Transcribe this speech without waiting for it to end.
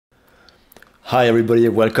Hi everybody,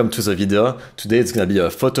 welcome to the video. Today it's gonna be a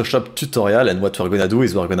Photoshop tutorial, and what we're gonna do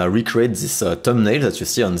is we're gonna recreate this thumbnail that you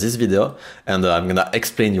see on this video, and I'm gonna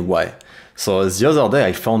explain you why. So the other day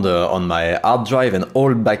I found on my hard drive an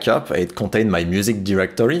old backup. It contained my music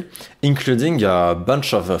directory, including a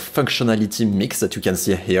bunch of functionality mix that you can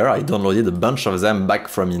see here. I downloaded a bunch of them back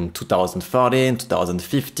from in 2013,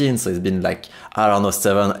 2015, so it's been like, I don't know,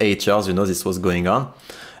 7, 8 years, you know, this was going on.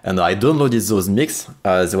 And I downloaded those mix.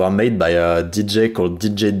 They were made by a DJ called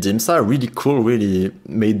DJ Dimsa. Really cool, really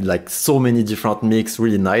made like so many different mix,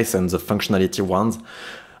 really nice. And the functionality ones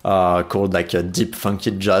called like deep funky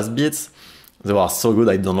jazz beats. They were so good,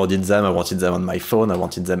 I downloaded them. I wanted them on my phone, I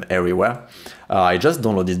wanted them everywhere. I just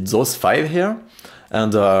downloaded those 5 here.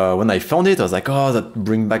 And when I found it, I was like, oh, that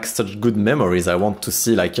brings back such good memories. I want to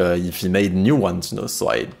see like if he made new ones, you know. So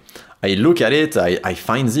I look at it, I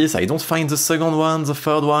find this, I don't find the second one, the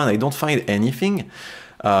third one, I don't find anything.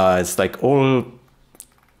 It's like all,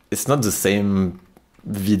 it's not the same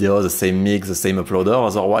video, the same mix, the same uploader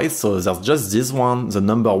otherwise. So there's just this one, the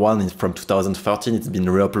number one is from 2013. It's been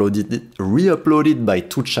re-uploaded by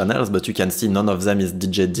 2 channels, but you can see none of them is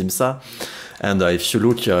DJ Dimsa. And if you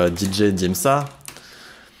look DJ Dimsa,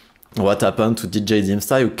 what happened to DJ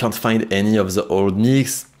Dimsa? You can't find any of the old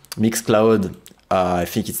mix, Mixcloud. I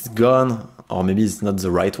think it's gone, or maybe it's not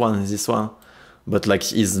the right one, this one. But like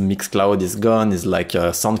his Mixcloud is gone, his like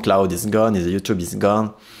SoundCloud is gone, his YouTube is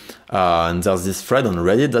gone. And there's this thread on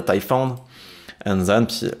Reddit that I found. And then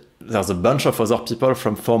there's a bunch of other people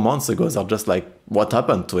from 4 months ago. They're just like, what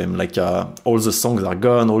happened to him? Like all the songs are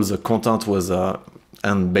gone, all the content was,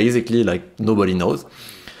 and basically like nobody knows.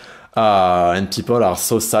 And people are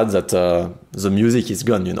so sad that the music is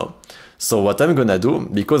gone, you know. So what I'm gonna do,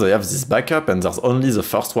 because I have this backup and there's only the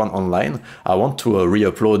first one online, I want to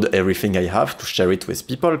re-upload everything I have to share it with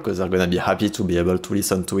people, because they're gonna be happy to be able to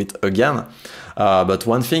listen to it again. But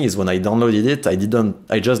one thing is, when I downloaded it, I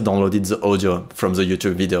just downloaded the audio from the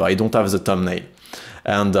YouTube video. I don't have the thumbnail.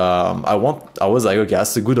 And I was like, okay,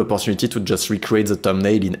 that's a good opportunity to just recreate the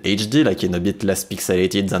thumbnail in HD, like in a bit less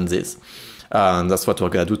pixelated than this. And that's what we're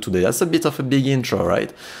gonna do today. That's a bit of a big intro,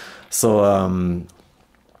 right? So,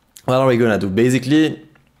 what are we gonna do? Basically,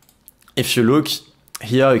 if you look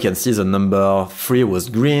here, you can see the number 3 was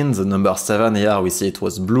green, the number 7 here, we see it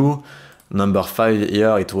was blue, number 5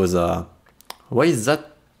 here, it was why is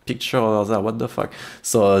that picture over there? What the fuck?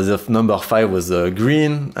 So the number 5 was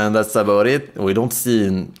green, and that's about it. We don't see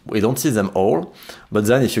them all. But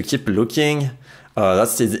then if you keep looking,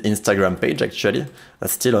 that's his Instagram page actually.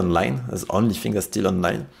 That's still online. That's the only thing that's still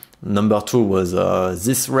online. Number 2 was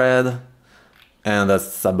this red. And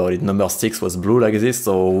that's about it. Number 6 was blue like this.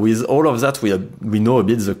 So with all of that, we know a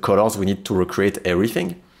bit the colors we need to recreate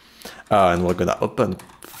everything. And we're gonna open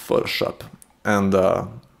Photoshop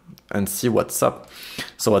and see what's up.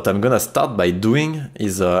 So what I'm gonna start by doing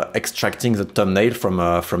is extracting the thumbnail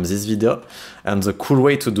from this video. And the cool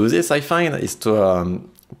way to do this, I find, is to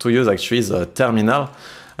use actually the terminal.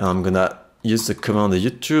 And I'm gonna use the command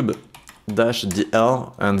YouTube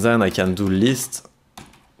 -dl, and then I can do list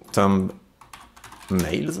thumbnails.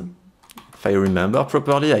 If I remember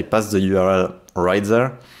properly, I pass the URL right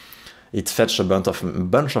there. It fetches a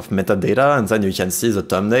bunch of metadata, and then you can see the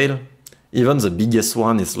thumbnail. Even the biggest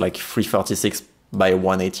one is like 336 by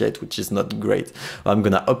 188, which is not great. I'm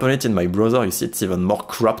gonna open it in my browser. You see it's even more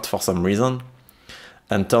cropped for some reason.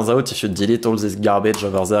 And turns out if you delete all this garbage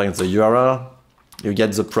over there in the URL, you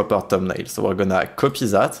get the proper thumbnail. So we're gonna copy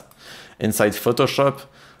that inside Photoshop.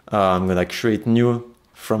 I'm gonna create new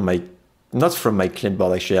from my, not from my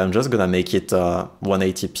clipboard actually, I'm just gonna make it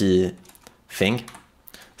 180p thing.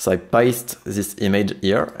 So I paste this image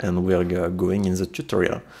here, and we're going in the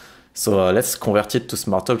tutorial. So let's convert it to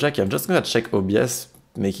Smart Object. I'm just gonna check OBS,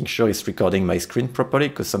 making sure it's recording my screen properly,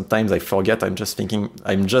 because sometimes I forget. I'm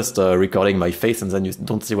just recording my face, and then you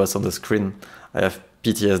don't see what's on the screen. I have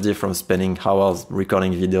PTSD from spending hours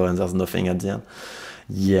recording video and there's nothing at the end.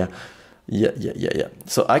 Yeah.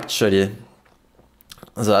 So actually,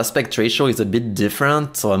 the aspect ratio is a bit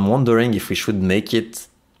different, so I'm wondering if we should make it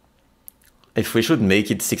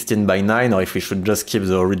 16 by 9, or if we should just keep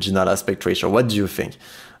the original aspect ratio. What do you think?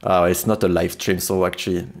 It's not a live stream, so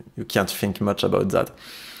actually you can't think much about that.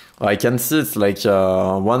 I can see it's like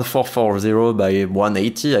 1440 by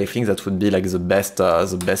 180. I think that would be like the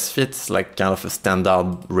best fit. It's like kind of a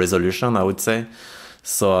standard resolution, I would say.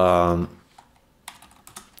 So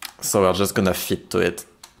we're just gonna fit to it.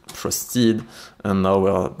 Proceed, and now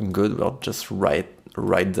we're good. We're just right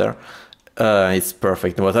there. It's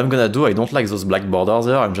perfect. What I'm gonna do, I don't like those black borders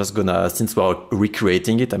here. I'm just gonna, since we're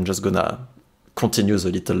recreating it, I'm just gonna continues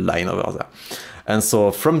a little line over there. And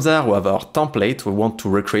so from there, we have our template. We want to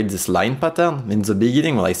recreate this line pattern. In the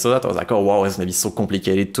beginning, when I saw that, I was like, oh wow, it's gonna be so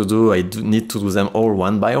complicated to do. I do need to do them all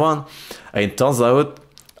one by one. And it turns out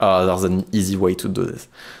there's an easy way to do this.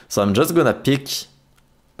 So I'm just gonna pick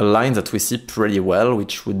a line that we see pretty well,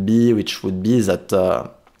 which would be that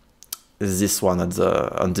this one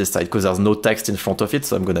on this side, because there's no text in front of it,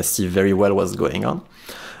 so I'm gonna see very well what's going on.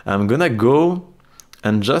 I'm gonna go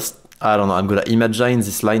and just, I don't know, I'm gonna imagine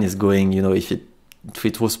this line is going, you know, if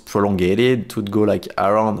it was prolongated, it would go like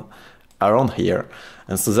around here.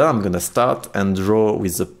 And so then I'm gonna start and draw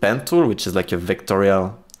with the pen tool, which is like a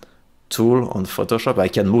vectorial tool on Photoshop. I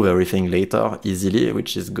can move everything later easily,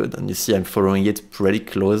 which is good. And you see I'm following it pretty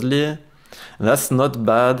closely. And that's not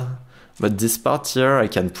bad. But this part here, I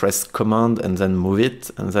can press Command and then move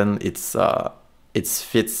it, and then it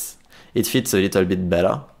fits a little bit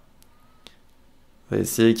better. So you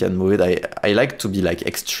see, you can move it. I like to be like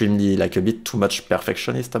extremely, like a bit too much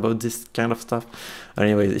perfectionist about this kind of stuff.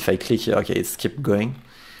 Anyway, if I click here, okay, it's keep going.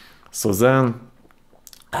 So then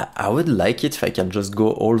I would like it if I can just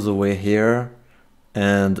go all the way here,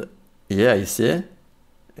 and yeah, you see,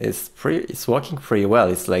 it's working pretty well.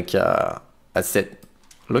 It's like I said,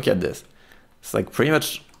 look at this. It's like pretty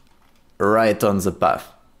much right on the path,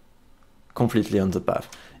 completely on the path.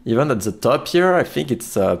 Even at the top here, I think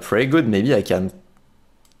it's pretty good. Maybe I can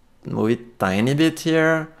move it tiny bit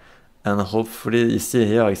here, and hopefully you see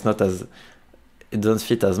here it doesn't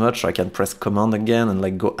fit as much. So I can press Command again and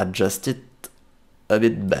like go adjust it a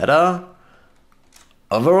bit better.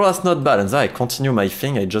 Overall, it's not bad. And then I continue my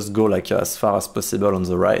thing. I just go like as far as possible on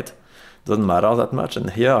the right. Doesn't matter that much.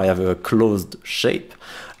 And here I have a closed shape.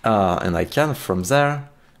 And I can, from there,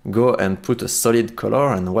 go and put a solid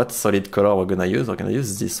color. And what solid color we're gonna use? We're gonna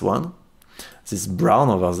use this one, this brown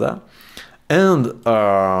over there. And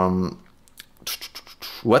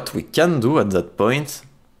what we can do at that point,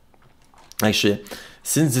 actually,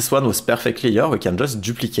 since this one was perfectly here, we can just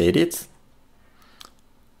duplicate it.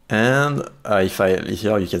 And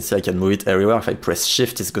here you can see I can move it everywhere. If I press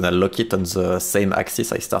Shift, it's gonna lock it on the same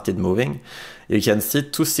axis I started moving. You can see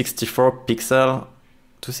 264 pixel,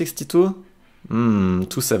 262?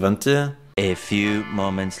 270. A few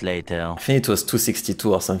moments later. I think it was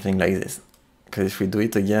 262 or something like this. Because if we do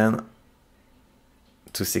it again,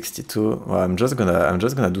 262. Well, I'm just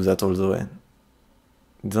gonna do that all the way.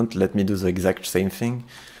 Don't let me do the exact same thing.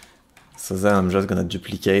 So then I'm just gonna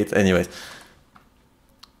duplicate. Anyways.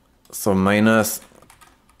 So minus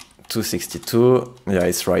 262. Yeah,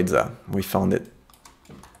 it's right there. We found it.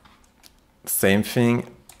 Same thing.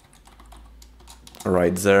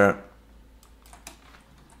 Right there.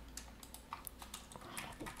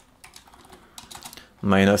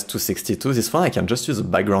 Minus 262. This one I can just use a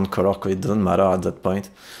background color because it doesn't matter at that point.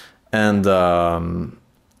 And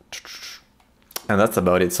that's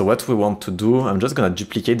about it. So what we want to do, I'm just gonna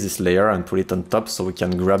duplicate this layer and put it on top so we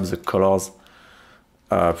can grab the colors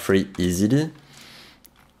pretty easily.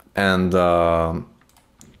 And I'm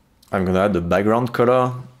gonna add the background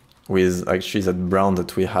color with actually that brown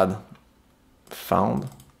that we had found.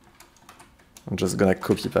 I'm just gonna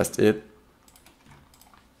copy paste it.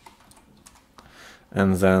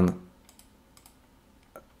 And then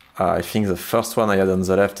I think the first one I had on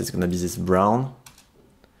the left is gonna be this brown.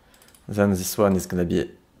 Then this one is gonna be,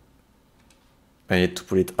 I need to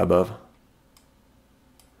put it above.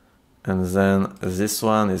 And then this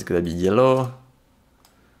one is gonna be yellow.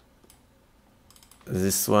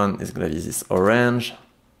 This one is gonna be this orange.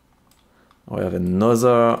 We have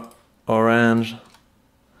another orange.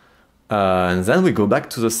 And then we go back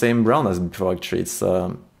to the same brown as before actually. It's,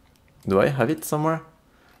 do I have it somewhere?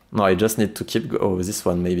 No, I just need to keep oh, this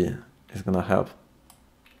one maybe is gonna help.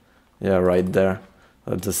 Yeah, right there.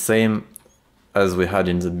 That's the same as we had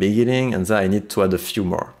in the beginning, and then I need to add a few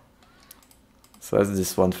more. So that's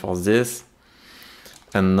this one for this.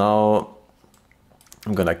 And now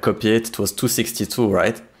I'm gonna copy it. It was 262,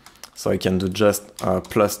 right? So I can do just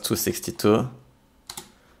plus 262.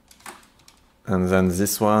 And then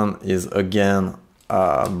this one is again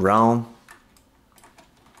brown.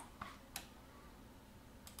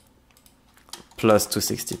 Plus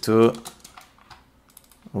 262.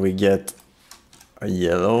 We get a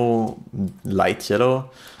yellow, light yellow.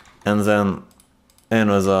 And then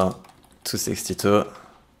another 262.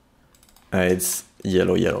 It's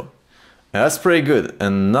yellow, yellow. And that's pretty good.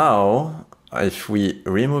 And now, if we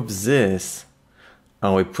remove this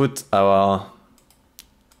and we put our,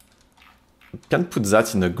 we can put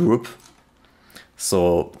that in a group.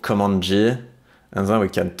 So Command G, and then we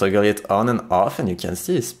can toggle it on and off, and you can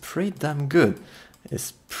see it's pretty damn good.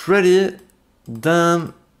 It's pretty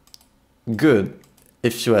damn good,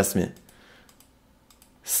 if you ask me.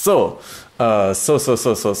 So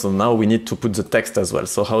now we need to put the text as well.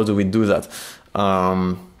 So how do we do that?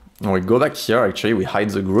 We go back here, actually, we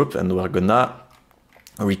hide the group, and we're gonna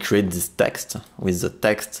recreate this text with the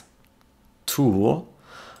text tool,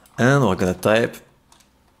 and we're gonna type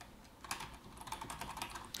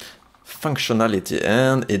functionality,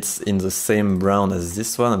 and it's in the same brown as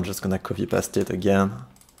this one. I'm just gonna copy paste it again.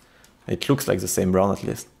 It looks like the same brown at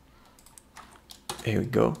least. Here we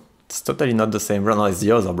go. It's totally not the same brown, no, it's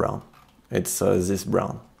the other brown. It's this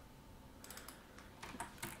brown.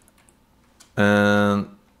 And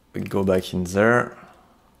we go back in there,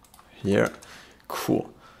 here, cool.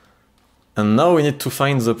 And now we need to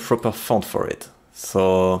find the proper font for it.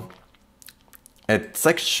 So it's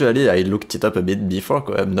actually, I looked it up a bit before,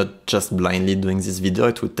 I'm not just blindly doing this video,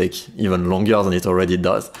 it would take even longer than it already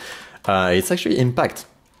does. It's actually Impact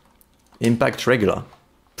regular,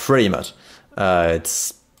 pretty much.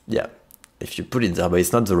 It's, yeah, if you put it there, but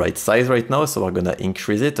it's not the right size right now, so we're gonna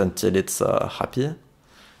increase it until it's happy.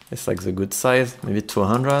 It's like the good size, maybe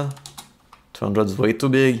 200. 200 is way too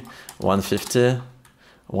big. 150.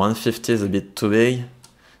 150 is a bit too big.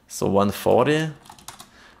 So 140.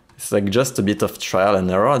 It's like just a bit of trial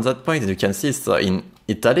and error at that point. You can see it's in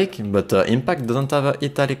italic, but Impact doesn't have an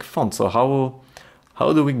italic font. So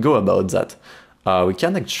how do we go about that? We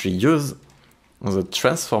can actually use the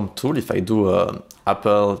transform tool. If I do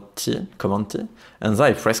Apple T, Command T, and then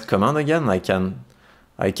I press Command again, I can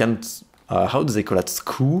how do they call it?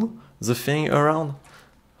 Skew the thing around?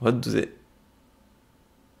 What do they?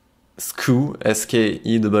 Skew,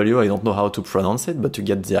 S-K-E-W. I don't know how to pronounce it, but you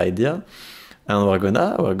get the idea. And we're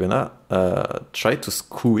gonna try to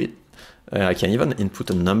skew it. I can even input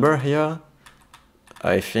a number here.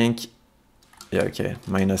 I think, yeah, okay,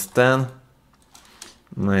 -10,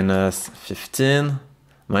 -15.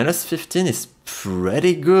 -15 is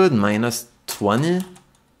pretty good. -20.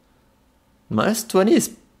 -20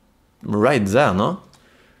 is right there, no?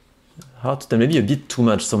 How to tell? Maybe a bit too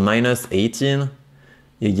much. So -18.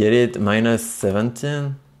 You get it?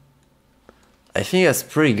 -17. I think that's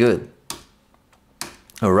pretty good.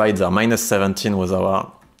 Right there, -17 was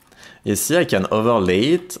our... You see, I can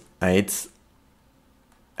overlay it. It's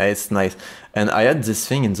nice. And I had this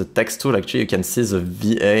thing in the text tool. Actually, you can see the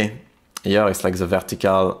VA here. It's like the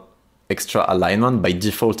vertical extra alignment. By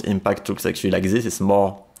default, Impact looks actually like this. It's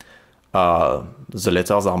more... the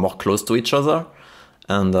letters are more close to each other.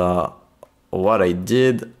 And what I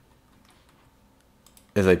did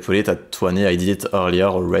is I put it at 20. I did it earlier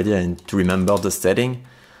already. I need to remember the setting.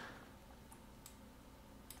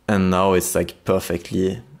 And now it's like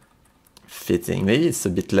perfectly fitting. Maybe it's a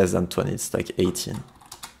bit less than 20. It's like 18.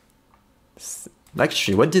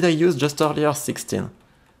 Actually, what did I use just earlier? 16,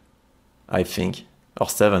 I think, or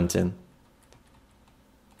 17.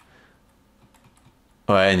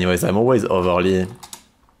 Well, anyways, I'm always overly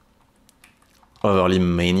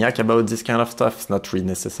maniac about this kind of stuff. It's not really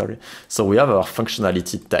necessary. So we have our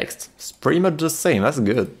functionality text. It's pretty much the same. That's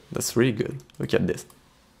good. That's really good. Look at this.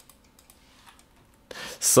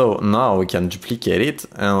 So now we can duplicate it,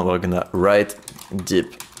 and we're gonna write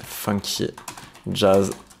deep funky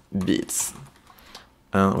jazz beats.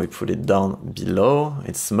 And we put it down below.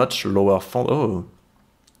 It's much lower font. Oh,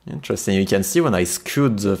 interesting. You can see when I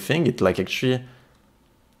skewed the thing, it like actually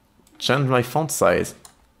changed my font size.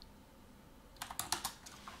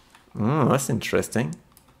 That's interesting.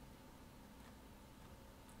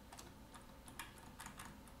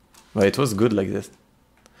 But it was good like this.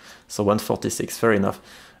 So 146, fair enough.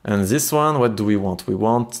 And this one, what do we want? We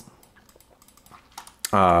want,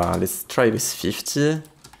 let's try with 50.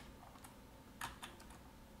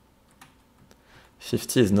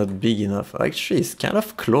 50 is not big enough. Actually, it's kind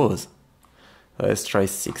of close. Let's try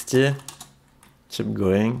 60. Keep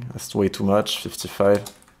going. That's way too much. 55.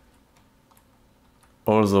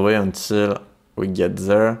 All the way until we get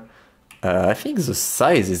there. I think the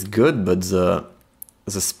size is good, but the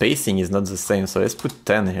spacing is not the same. So let's put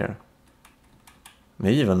 10 here.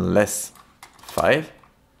 Maybe even less. 5.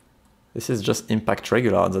 This is just Impact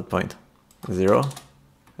regular at that point. 0.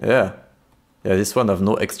 Yeah. Yeah, this one have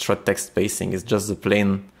no extra text spacing. It's just the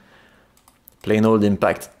plain old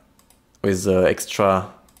Impact with the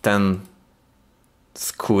extra 10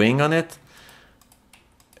 skewing on it.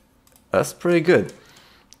 That's pretty good.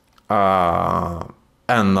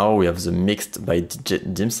 And now we have the mixed by DJ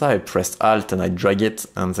Dimsa. I pressed Alt and I drag it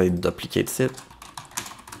and it duplicates it.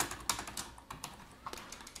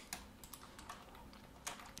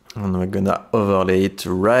 And we're gonna overlay it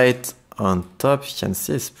right on top. You can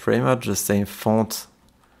see it's pretty much the same font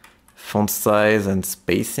size and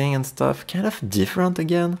spacing and stuff. Kind of different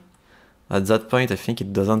again. At that point, I think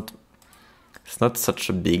it's not such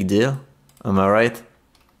a big deal. Am I right?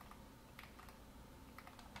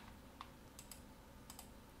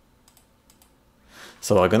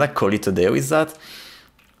 So we're gonna call it a day with that.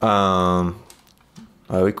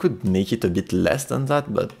 We could make it a bit less than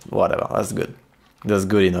that, but whatever, that's good. That's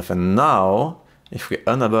good enough. And now, if we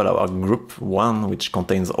enable our group 1, which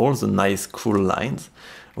contains all the nice cool lines,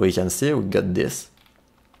 we can see we got this.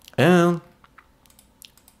 And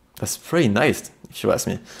that's pretty nice, if you ask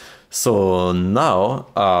me. So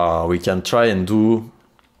now we can try and do,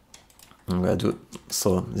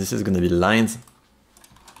 so this is gonna be lines.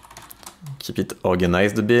 Keep it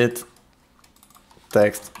organized a bit.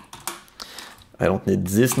 Text. I don't need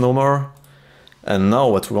this no more. And now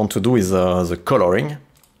what we want to do is the coloring.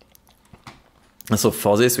 And so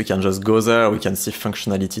for this, we can just go there. We can see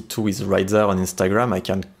Funktionality 2 is right there on Instagram.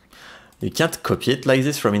 You can't copy it like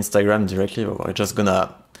this from Instagram directly. We're just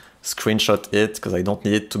gonna screenshot it because I don't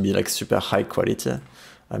need it to be like super high quality.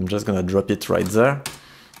 I'm just gonna drop it right there.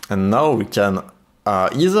 And now we can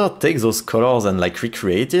either take those colors and like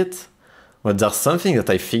recreate it, but there's something that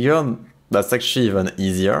I figured that's actually even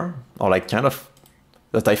easier, or like kind of,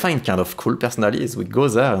 that I find kind of cool personally, is we go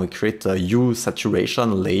there and we create a hue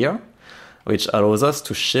saturation layer, which allows us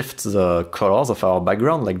to shift the colors of our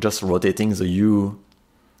background, like just rotating the hue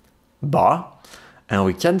bar. And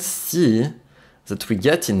we can see that we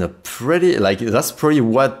get in a pretty, like that's probably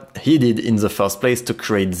what he did in the first place to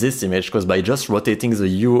create this image, because by just rotating the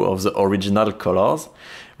hue of the original colors,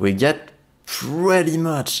 we get pretty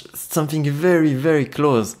much something very, very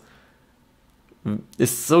close.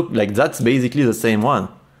 It's so, like, that's basically the same one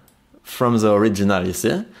from the original, you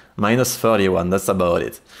see? Minus 31, that's about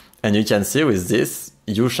it. And you can see with this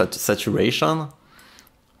hue saturation,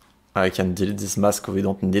 I can delete this mask if we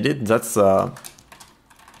don't need it. That's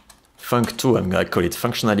Funk 2, I'm gonna call it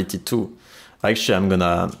Funktionality 2. Actually, I'm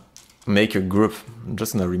gonna make a group, I'm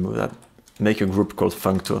just gonna remove that. Make a group called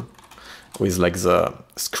Funk 2 with like the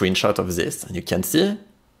screenshot of this, and you can see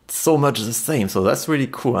so much the same. So that's really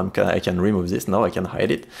cool. I can remove this now, I can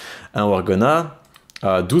hide it. And we're gonna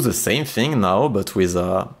do the same thing now, but with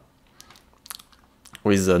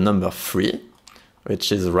number 3,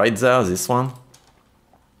 which is right there, this one.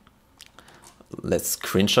 Let's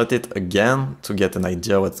screenshot it again to get an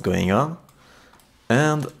idea what's going on.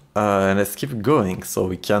 And let's keep going. So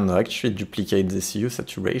we can actually duplicate this hue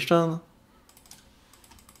saturation.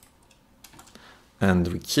 And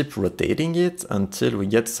we keep rotating it until we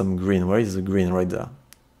get some green. Where is the green? Right there.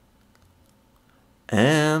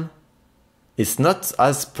 And it's not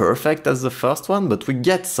as perfect as the first one, but we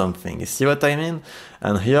get something. You see what I mean?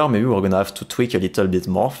 And here, maybe we're gonna have to tweak a little bit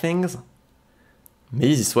more things.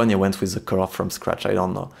 Maybe this one, you went with the color from scratch, I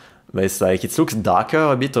don't know. But it's like, it looks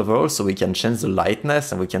darker a bit overall, so we can change the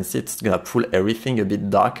lightness, and we can see it's gonna pull everything a bit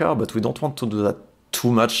darker, but we don't want to do that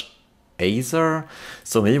too much either.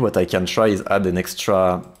 So maybe what I can try is add an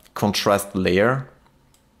extra contrast layer.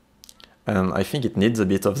 And I think it needs a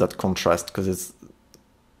bit of that contrast, because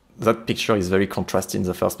that picture is very contrasty in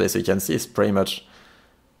the first place. So you can see it's pretty much...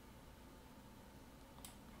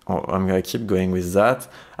 Oh, I'm gonna keep going with that.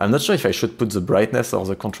 I'm not sure if I should put the brightness or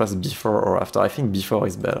the contrast before or after. I think before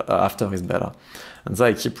is better, after is better. And then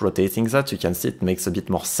I keep rotating that. You can see it makes a bit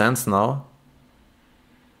more sense now.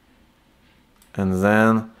 And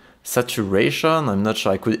then saturation, I'm not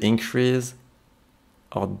sure I could increase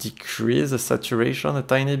or decrease the saturation a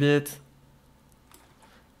tiny bit.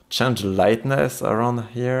 Change the lightness around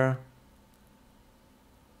here.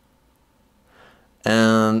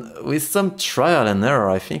 And with some trial and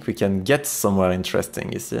error, I think we can get somewhere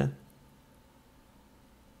interesting, you see?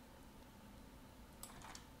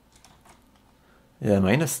 Yeah,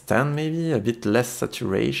 minus 10 maybe, a bit less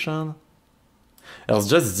saturation. There's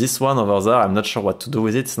just this one over there, I'm not sure what to do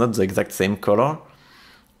with it. It's not the exact same color,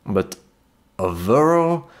 but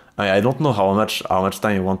overall, I don't know how much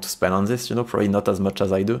time you want to spend on this, you know, probably not as much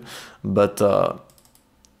as I do, but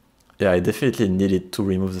yeah, I definitely needed to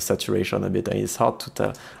remove the saturation a bit. It's hard to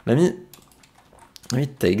tell. Let me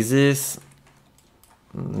take this,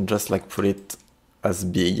 just like put it as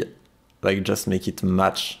big, like just make it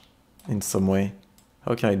match in some way.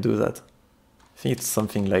 How can I do that? I think it's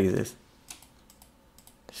something like this.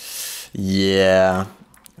 Yeah,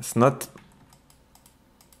 it's not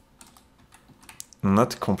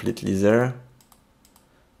completely there.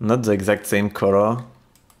 Not the exact same color,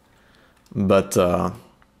 but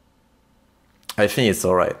I think it's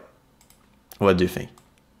alright. What do you think?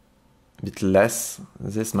 A bit less,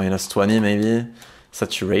 this minus 20 maybe.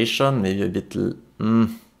 Saturation, maybe a bit...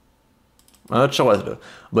 I'm not sure what,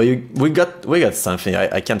 but we got something.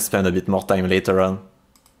 I can spend a bit more time later on.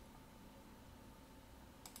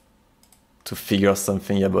 to figure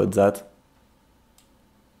something about that.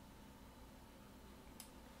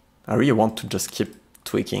 I really want to just keep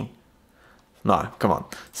tweaking. No, come on.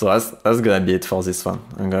 So that's gonna be it for this one.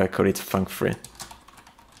 I'm gonna call it funk free.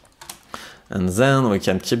 And then we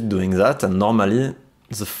can keep doing that, and normally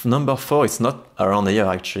the number 4 is not around here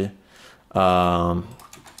actually. I'm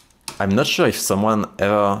not sure if someone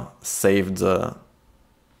ever saved the...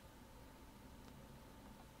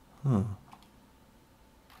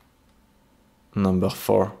 Number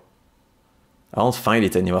 4. I don't find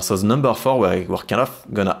it anywhere. So the number 4 we're kind of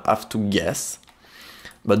gonna have to guess.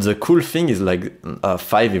 But the cool thing is like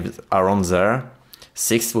 5 is around there,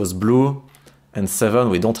 6 was blue, and 7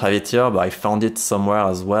 we don't have it here, but I found it somewhere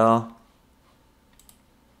as well.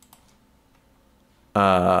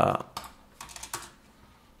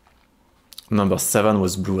 Number 7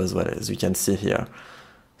 was blue as well, as you can see here.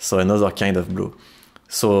 So another kind of blue.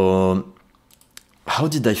 So how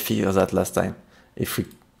did I figure that last time? If we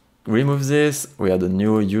remove this, we had a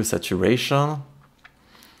new hue saturation.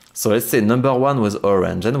 So let's say number 1 was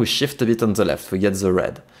orange, then we shift a bit on the left, we get the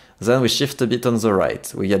red. Then we shift a bit on the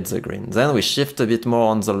right, we get the green. Then we shift a bit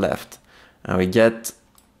more on the left, and we get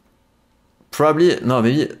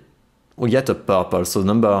maybe we get a purple. So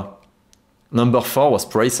number 4 was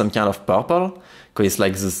probably some kind of purple, because it's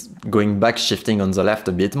like this going back, shifting on the left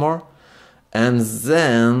a bit more. And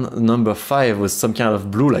then number 5 was some kind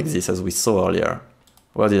of blue like this, as we saw earlier.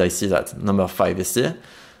 Where did I see that? Number 5, you see?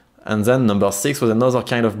 And then number 6 was another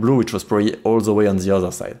kind of blue, which was probably all the way on the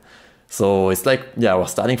other side. So it's like, yeah, we're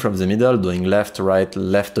starting from the middle, doing left, right,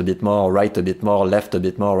 left a bit more, right a bit more, left a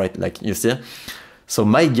bit more, right, like you see. So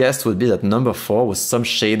my guess would be that number 4 was some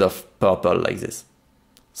shade of purple like this.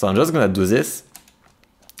 So I'm just gonna do this.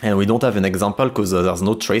 And we don't have an example because there's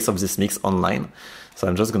no trace of this mix online. So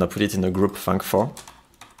I'm just gonna put it in a group funk4.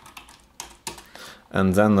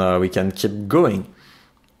 And then we can keep going.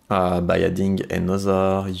 By adding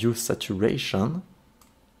another hue saturation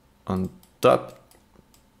on top,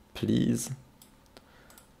 please.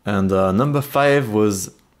 And number 5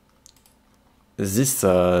 was this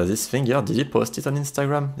thing here. Did you post it on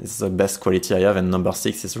Instagram? It's the best quality I have, and number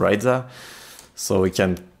 6 is right there. So we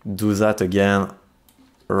can do that again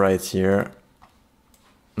right here.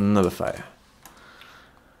 Number 5.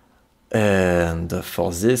 And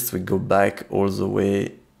for this, we go back all the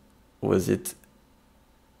way. Was it?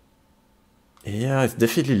 Yeah, it's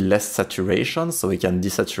definitely less saturation, so we can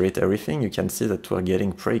desaturate everything. You can see that we're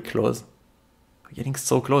getting pretty close. We're getting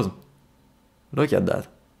so close. Look at that.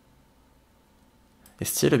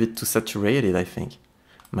 It's still a bit too saturated, I think.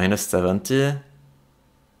 Minus 70.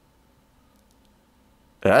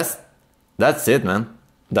 That's it, man.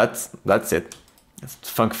 That's it. It's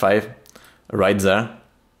Funk 5 right there.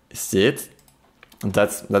 You see it?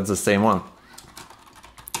 That's the same one.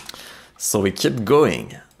 So we keep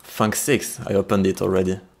going. Funk 6, I opened it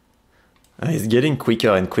already. It's getting quicker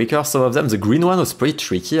and quicker, some of them. The green one was pretty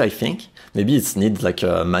tricky, I think. Maybe it needs like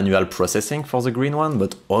a manual processing for the green one,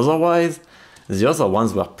 but otherwise, the other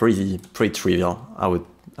ones were pretty trivial, I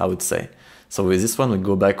would say. So with this one, we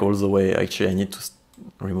go back all the way. Actually, I need to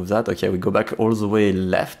remove that. Okay, we go back all the way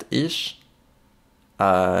left-ish.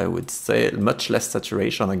 I would say much less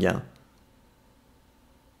saturation again.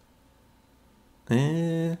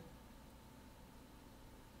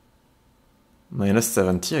 Minus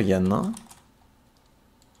 70 again, no?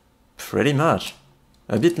 Pretty much.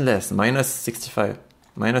 A bit less, minus 65,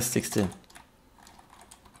 minus 60.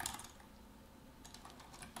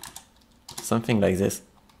 Something like this.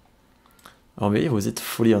 Or maybe was it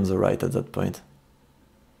fully on the right at that point?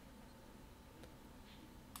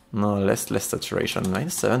 No, less saturation.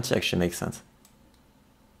 Minus 70 actually makes sense.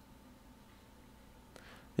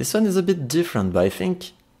 This one is a bit different, but I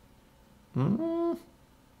think...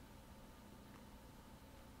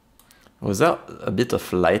 Was there a bit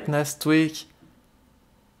of lightness tweak?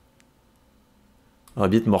 Or a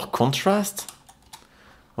bit more contrast?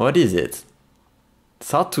 What is it?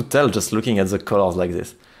 It's hard to tell just looking at the colors like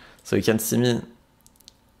this. So you can see me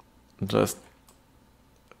just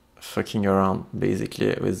fucking around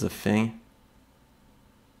basically with the thing.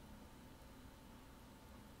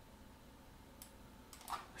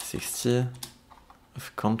 $60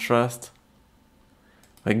 of contrast.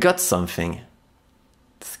 I got something.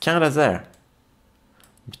 It's kind of there.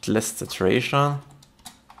 A bit less saturation.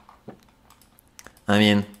 I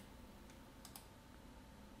mean,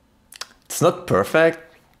 it's not perfect,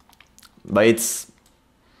 but it's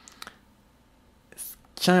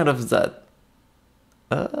kind of that.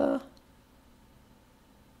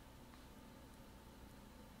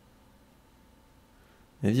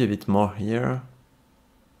 Maybe a bit more here.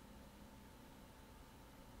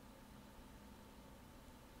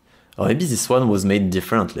 Or maybe this one was made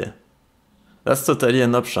differently. That's totally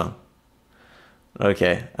an option.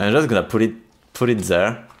 Okay, I'm just gonna put it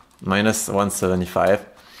there, minus 175,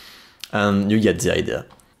 and you get the idea.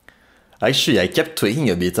 Actually, I kept tweaking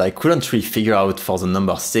a bit. I couldn't really figure out for the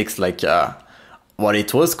number 6, like, what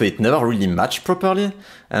it was, because it never really matched properly.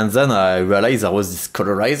 And then I realized there was this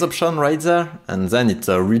colorize option right there, and then it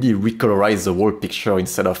really recolorized the whole picture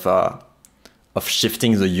instead of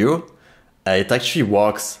shifting the hue. It actually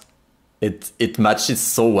works. It matches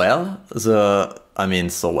so well.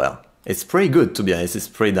 So well. It's pretty good, to be honest. It's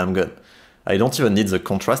pretty damn good. I don't even need the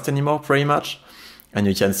contrast anymore, pretty much. And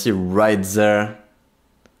you can see right there,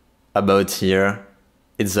 about here,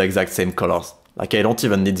 it's the exact same colors. Like, I don't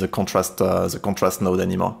even need the contrast node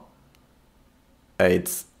anymore.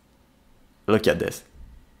 Look at this.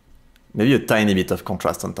 Maybe a tiny bit of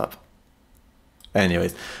contrast on top.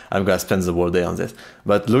 Anyways, I'm gonna spend the whole day on this.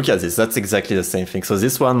 But look at this, that's exactly the same thing. So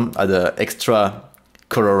this one had an extra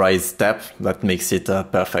colorized step that makes it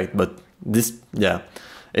perfect. But this, yeah,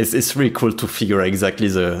 it's really cool to figure exactly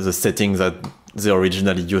the settings that they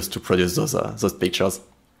originally used to produce those pictures.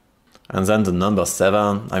 And then the number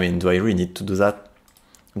 7, I mean, do I really need to do that?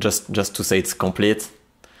 Just to say it's complete.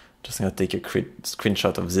 Just gonna take a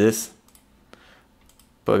screenshot of this.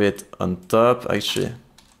 Put it on top, actually.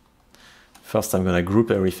 First, I'm gonna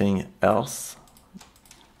group everything else.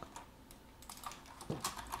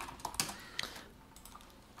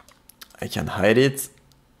 I can hide it.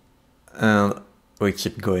 And we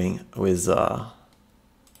keep going with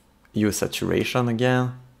hue saturation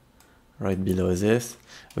again. Right below this.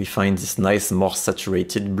 We find this nice, more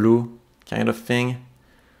saturated blue kind of thing.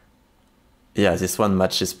 Yeah, this one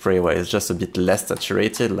matches pretty well. It's just a bit less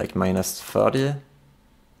saturated, like minus 30.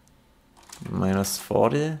 Minus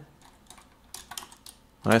 40.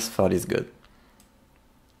 Minus 40 is good.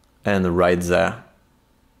 And right there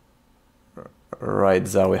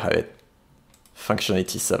we have it.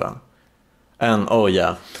 Functionality 7. And oh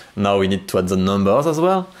yeah, now we need to add the numbers as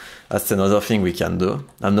well. That's another thing we can do.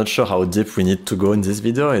 I'm not sure how deep we need to go in this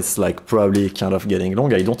video. It's like probably kind of getting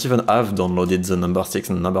long. I don't even have downloaded the number 6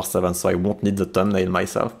 and number 7, so I won't need the thumbnail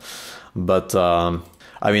myself. But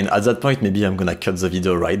I mean, at that point, maybe I'm gonna cut the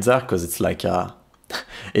video right there, because it's like,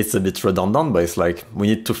 it's a bit redundant, but it's like, we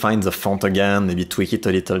need to find the font again, maybe tweak it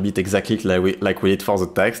a little bit, exactly like we did for the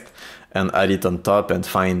text, and add it on top and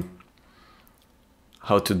find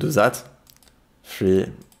how to do that.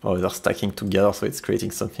 Oh, they're stacking together, so it's creating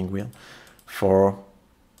something weird. 4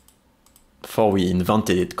 we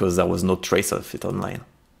invented it because there was no trace of it online.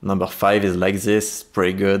 Number 5 is like this,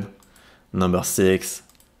 pretty good. Number 6,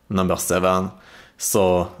 number 7.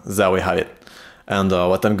 So there we have it. And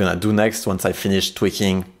what I'm gonna do next, once I finish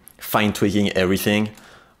tweaking, fine tweaking everything,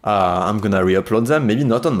 I'm gonna re-upload them. Maybe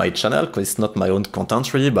not on my channel, because it's not my own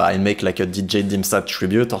content really, but I make like a DJ Dimsat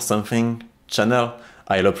tribute or something channel.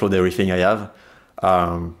 I'll upload everything I have.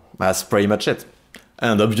 That's pretty much it.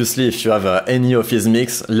 And obviously, if you have any of his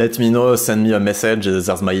mix, let me know, send me a message.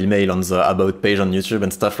 There's my email on the About page on YouTube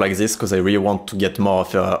and stuff like this, because I really want to get more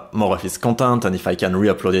of his content, and if I can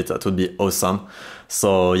re-upload it, that would be awesome.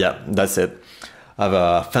 So yeah, that's it. Have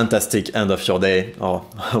a fantastic end of your day, or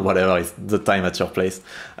whatever is the time at your place,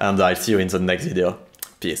 and I'll see you in the next video.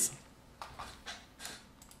 Peace.